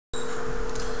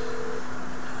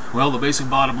Well, the basic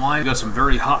bottom line, we've got some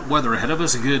very hot weather ahead of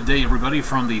us. A good day, everybody,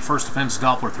 from the First Defense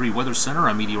Doppler 3 Weather Center.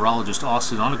 I'm meteorologist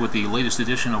Austen Onek with the latest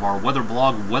edition of our weather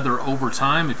blog, Weather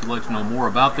Overtime. If you'd like to know more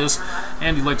about this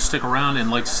and you'd like to stick around and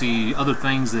like to see other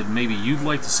things that maybe you'd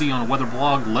like to see on a weather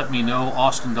blog, let me know.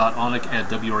 Austen.onek at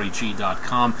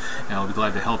WREG.com, and I'll be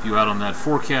glad to help you out on that.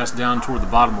 Forecast down toward the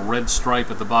bottom, red stripe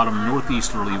at the bottom,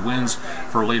 northeasterly winds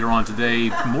for later on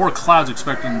today. More clouds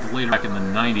expected later back in the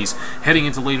 90s. Heading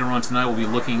into later on tonight, we'll be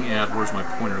looking at, where's my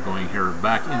pointer going here,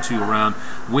 back into around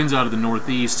winds out of the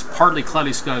northeast, partly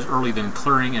cloudy skies early, then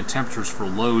clearing, and temperatures for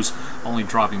lows only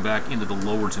dropping back into the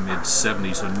lower to mid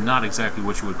 70s, so not exactly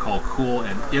what you would call cool.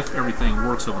 And if everything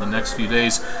works over the next few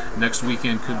days, next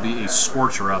weekend could be a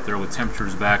scorcher out there with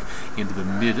temperatures back into the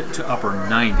mid to upper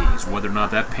 90s. Whether or not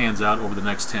that pans out over the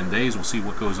next 10 days, we'll see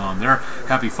what goes on there.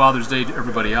 Happy Father's Day to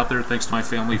everybody out there. Thanks to my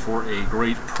family for a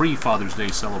great pre-Father's Day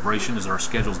celebration, as our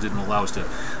schedules didn't allow us to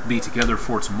be together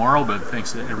for tomorrow, but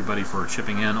thanks to everybody for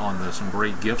chipping in on some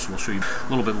great gifts. We'll show you a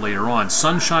little bit later on.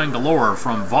 Sunshine galore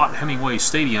from Vaught Hemingway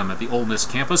Stadium at the Ole Miss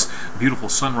campus. Beautiful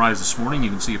sunrise this morning. You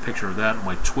can see a picture of that on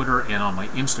my Twitter and on my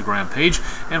Instagram page.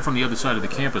 And from the other side of the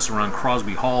campus around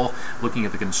Crosby Hall, looking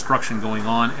at the construction going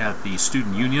on at the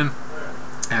Student Union,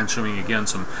 and showing again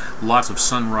lots of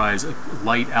sunrise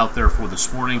light out there for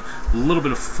this morning. A little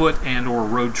bit of foot and or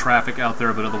road traffic out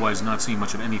there, but otherwise not seeing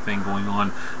much of anything going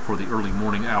on for the early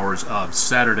morning hours of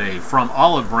Saturday. From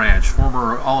Olive Branch,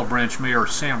 former Olive Branch Mayor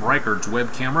Sam Reichard's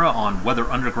web camera on Weather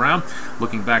Underground,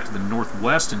 looking back to the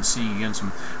northwest and seeing again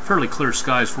some fairly clear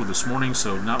skies for this morning,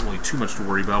 so not really too much to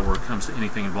worry about where it comes to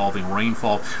anything involving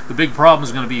rainfall. The big problem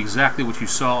is going to be exactly what you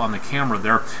saw on the camera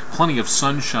there. Plenty of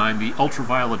sunshine. The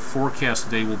ultraviolet forecast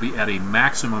today will be at a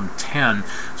maximum 10.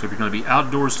 So if you're going to be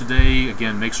outdoors today,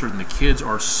 again, make certain the kids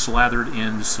are slathered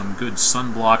in some good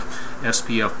sunblock,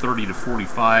 SPF 30 to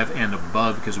 45 and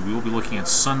above, because we will be looking at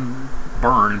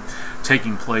sunburn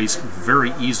taking place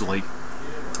very easily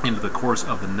into the course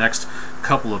of the next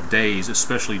couple of days,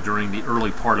 especially during the early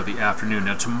part of the afternoon.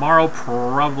 Now tomorrow,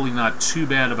 probably not too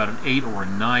bad, about an 8 or a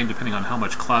 9, depending on how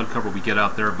much cloud cover we get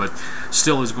out there, but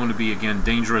still is going to be, again,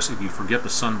 dangerous if you forget the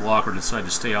sunblock or decide to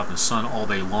stay out in the sun all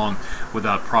day long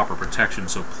without proper protection,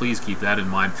 so please keep that in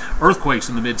mind. Earthquakes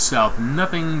in the Mid-South,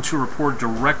 nothing to report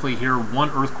directly here. One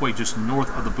earthquake just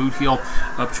north of the Boot Heel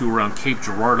up to around Cape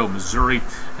Girardeau, Missouri,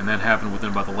 and that happened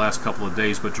within about the last couple of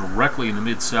days, but directly in the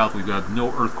Mid-South, we've got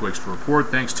no earthquakes to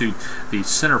report, thanks to the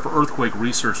Center for Earthquake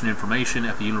Research and Information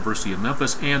at the University of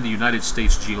Memphis and the United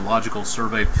States Geological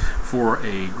Survey for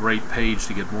a great page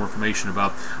to get more information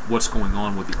about what's going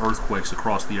on with the earthquakes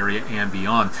across the area and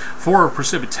beyond. For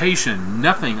precipitation,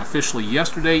 nothing officially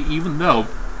yesterday, even though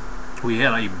we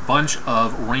had a bunch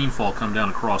of rainfall come down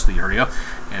across the area,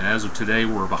 and as of today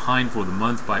we're behind for the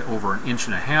month by over 1.5 inches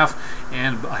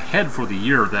and ahead for the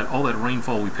year. That all that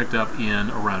rainfall we picked up in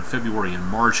around February and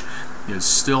March is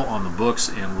still on the books,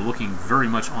 and we're looking very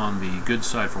much on the good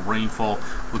side for rainfall,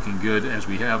 looking good as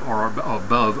we have our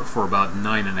above for about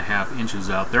 9.5 inches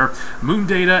out there. Moon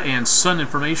data and sun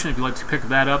information, if you'd like to pick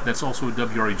that up, that's also at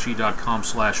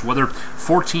WREG.com/weather.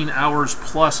 14 hours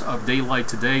plus of daylight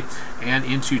today and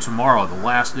into tomorrow, the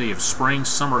last day of spring.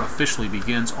 Summer officially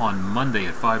begins on Monday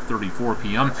at 5:34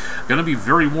 p.m. Going to be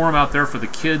very warm out there for the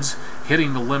kids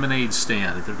hitting the lemonade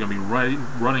stand. If they're going to be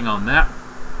running on that,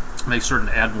 make certain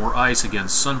to add more ice. Again,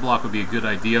 sunblock would be a good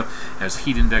idea as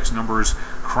heat index numbers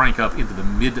crank up into the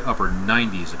mid to upper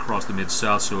 90s across the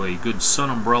Mid-South, so a good sun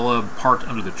umbrella parked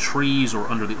under the trees or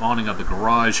under the awning of the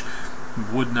garage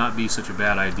would not be such a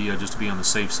bad idea, just to be on the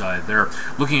safe side there.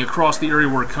 Looking across the area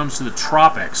where it comes to the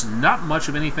tropics, not much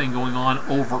of anything going on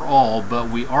overall, but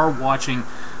we are watching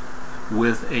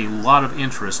with a lot of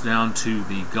interest down to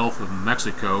the Gulf of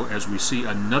Mexico as we see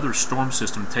another storm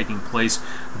system taking place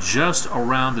just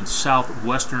around the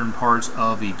southwestern parts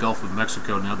of the Gulf of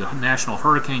Mexico. Now, the National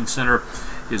Hurricane Center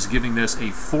is giving this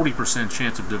a 40%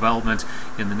 chance of development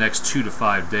in the next 2 to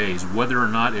 5 days. Whether or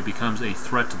not it becomes a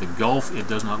threat to the Gulf, it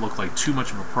does not look like too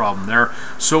much of a problem there.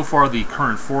 So far, the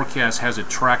current forecast has it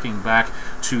tracking back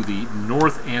to the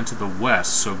north and to the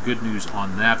west, so good news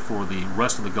on that for the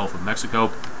rest of the Gulf of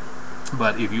Mexico.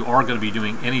 But if you are going to be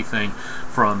doing anything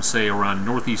from, say, around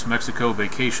northeast Mexico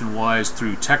vacation-wise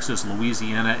through Texas,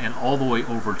 Louisiana, and all the way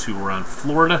over to around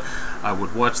Florida, I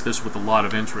would watch this with a lot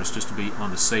of interest just to be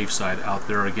on the safe side out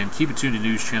there. Again, keep it tuned to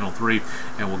News Channel 3,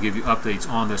 and we'll give you updates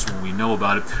on this when we know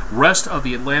about it. Rest of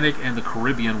the Atlantic and the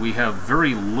Caribbean, we have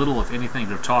very little, if anything,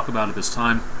 to talk about at this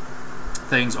time.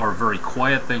 things are very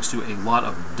quiet thanks to a lot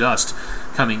of dust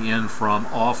coming in from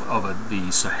off of the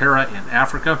Sahara in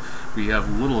Africa. We have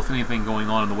little, if anything, going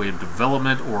on in the way of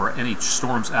development or any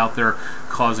storms out there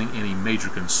causing any major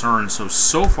concerns.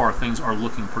 So far things are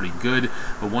looking pretty good.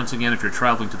 But once again, if you're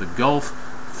traveling to the Gulf,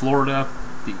 Florida,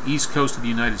 the east coast of the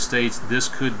United States, this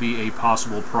could be a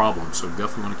possible problem. So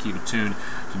definitely want to keep it tuned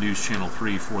to News Channel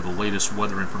 3 for the latest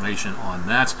weather information on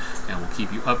that, and we'll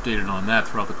keep you updated on that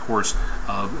throughout the course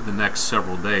of the next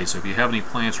several days. So if you have any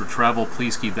plans for travel,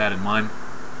 please keep that in mind,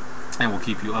 and we'll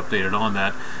keep you updated on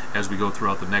that as we go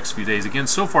throughout the next few days. Again,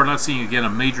 so far not seeing again a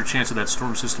major chance of that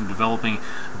storm system developing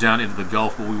down into the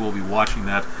Gulf, but we will be watching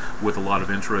that with a lot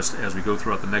of interest as we go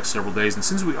throughout the next several days. And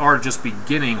since we are just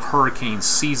beginning hurricane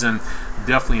season,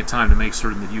 definitely a time to make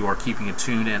certain that you are keeping it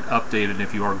tuned and updated. And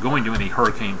if you are going to any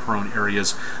hurricane-prone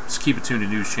areas, just keep it tuned to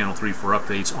News Channel 3 for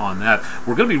updates on that.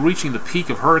 We're going to be reaching the peak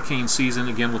of hurricane season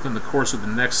again within the course of the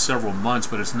next several months,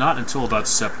 but it's not until about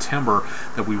September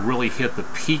that we really hit the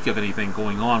peak of anything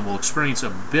going on. We'll experience a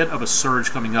bit of a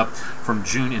surge coming up from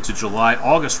June into July.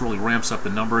 August really ramps up the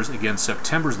numbers. Again,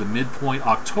 September's the midpoint.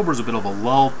 October's a bit of a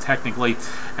lull technically,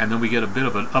 and then we get a bit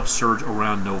of an upsurge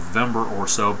around November or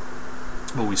so.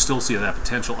 But we still see that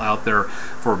potential out there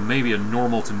for maybe a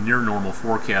normal to near normal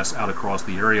forecast out across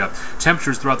the area.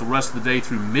 Temperatures throughout the rest of the day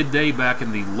through midday back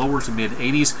in the lower to mid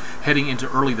 80s. Heading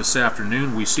into early this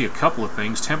afternoon, we see a couple of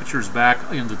things. Temperatures back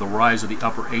into the rise of the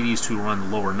upper 80s to around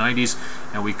the lower 90s.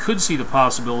 And we could see the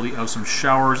possibility of some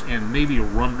showers and maybe a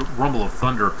rumble of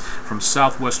thunder from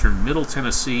southwestern Middle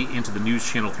Tennessee into the News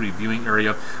Channel 3 viewing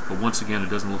area. But once again, it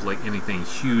doesn't look like anything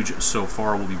huge so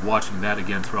far. We'll be watching that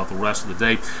again throughout the rest of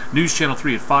the day. News Channel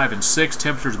 3 at 5 and 6,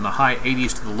 temperatures in the high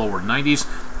 80s to the lower 90s.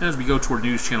 And as we go toward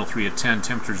News Channel 3 at 10,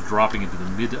 temperatures dropping into the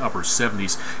mid to upper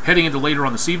 70s. Heading into later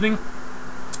on this evening,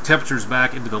 temperatures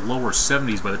back into the lower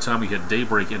 70s by the time we hit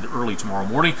daybreak into early tomorrow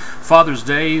morning. Father's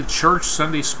Day, church,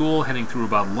 Sunday school, heading through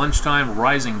about lunchtime,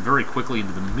 rising very quickly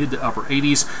into the mid to upper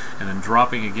 80s, and then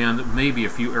dropping again, maybe a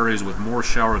few areas with more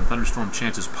shower and thunderstorm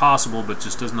chances possible, but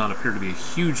just does not appear to be a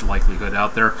huge likelihood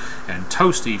out there. And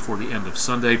toasty for the end of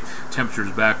Sunday.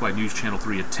 Temperatures back by News Channel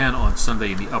 3 at 10 on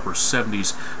Sunday in the upper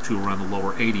 70s to around the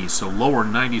lower 80s. So lower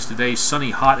 90s today, sunny,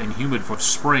 hot, and humid for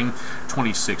spring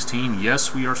 2016.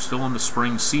 Yes, we are still in the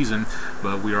spring season,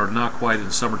 but we are not quite in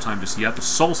summertime just yet. The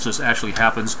solstice actually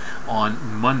happens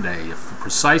on Monday,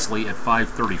 precisely at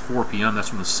 5:34 p.m.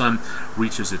 That's when the sun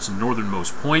reaches its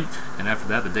northernmost point, and after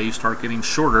that the days start getting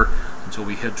shorter until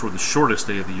we head toward the shortest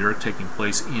day of the year, taking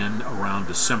place in around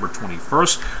December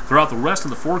 21st. Throughout the rest of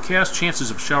the forecast,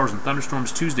 chances of showers and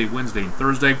thunderstorms Tuesday, Wednesday, and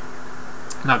Thursday.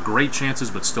 Not great chances,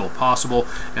 but still possible.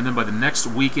 And then by the next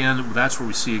weekend, that's where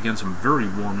we see again some very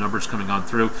warm numbers coming on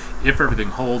through. If everything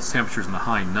holds, temperatures in the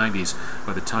high 90s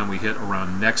by the time we hit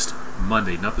around next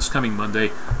Monday. Not this coming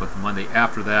Monday, but the Monday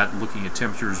after that, looking at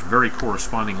temperatures very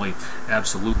correspondingly,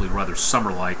 absolutely rather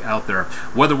summer-like out there.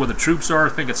 Weather where the troops are,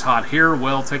 think it's hot here.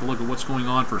 Well, take a look at what's going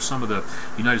on for some of the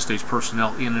United States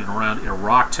personnel in and around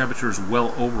Iraq. Temperatures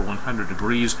well over 100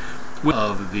 degrees.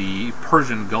 Of the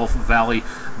Persian Gulf Valley,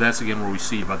 that's again where we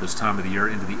see about this time of the year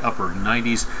into the upper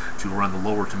 90s to around the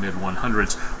lower to mid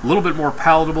 100s. A little bit more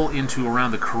palatable into around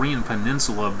the Korean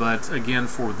Peninsula, but again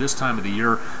for this time of the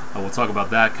year, we'll talk about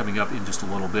that coming up in just a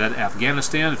little bit.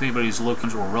 Afghanistan, if anybody's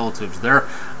looking or relatives there,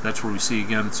 that's where we see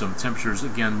again some temperatures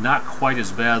again not quite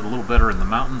as bad, a little better in the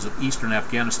mountains of eastern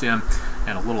Afghanistan,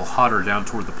 and a little hotter down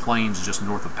toward the plains just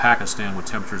north of Pakistan with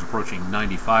temperatures approaching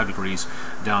 95 degrees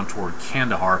down toward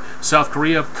Kandahar. South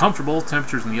Korea, comfortable,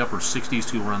 temperatures in the upper 60s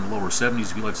to around the lower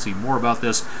 70s. If you'd like to see more about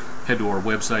this, head to our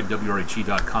website,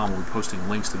 WREG.com. We'll be posting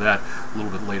links to that a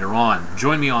little bit later on.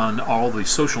 Join me on all the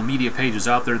social media pages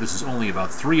out there. This is only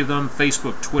about 3 of them,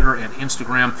 Facebook, Twitter, and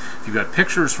Instagram. If you've got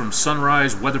pictures from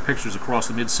sunrise, weather pictures across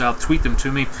the Mid-South, tweet them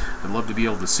to me. I'd love to be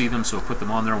able to see them, so put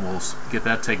them on there and we'll get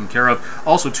that taken care of.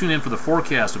 Also, tune in for the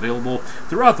forecast available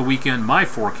throughout the weekend. My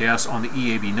forecast on the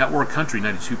EAB network, Country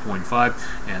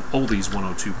 92.5 and Oldies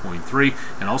 102.3.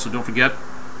 And also, don't forget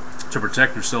to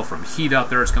protect yourself from heat out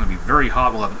there. It's going to be very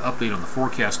hot. We'll have an update on the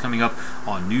forecast coming up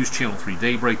on News Channel 3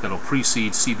 Daybreak. That'll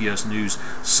precede CBS News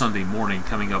Sunday morning,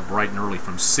 coming up bright and early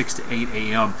from 6 to 8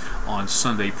 a.m. on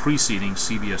Sunday, preceding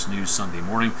CBS News Sunday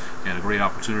morning. And a great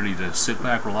opportunity to sit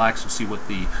back, relax, and see what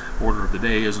the order of the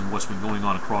day is and what's been going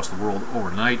on across the world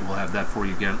overnight. We'll have that for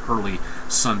you again early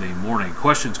Sunday morning.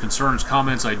 Questions, concerns,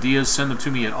 comments, ideas, send them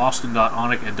to me at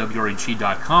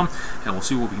austen.onek@WREG.com, and we'll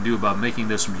see what we can do about making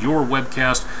this your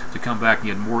webcast to come back and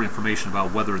get more information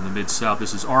about weather in the Mid-South.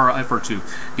 This is our effort to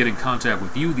get in contact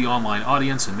with you, the online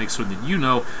audience, and make sure that you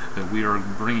know that we are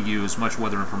bringing you as much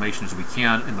weather information as we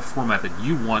can in the format that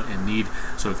you want and need.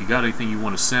 So if you got anything you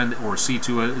want to send or see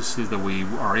to us so that we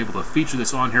are able to feature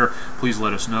this on here, please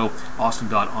let us know.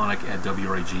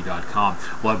 austen.onek@WREG.com.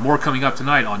 We'll have more coming up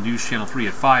tonight on News Channel 3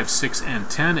 at 5, 6, and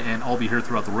 10, and I'll be here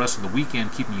throughout the rest of the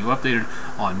weekend keeping you updated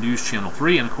on News Channel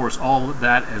 3, and of course all of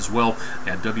that as well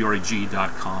at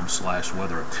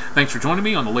WREG.com/weather. Thanks for joining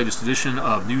me on the latest edition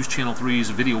of News Channel 3's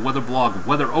video weather blog,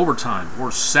 Weather Overtime,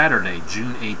 for Saturday,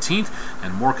 June 18th,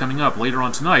 and more coming up later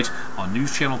on tonight on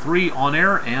News Channel 3 on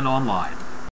air and online.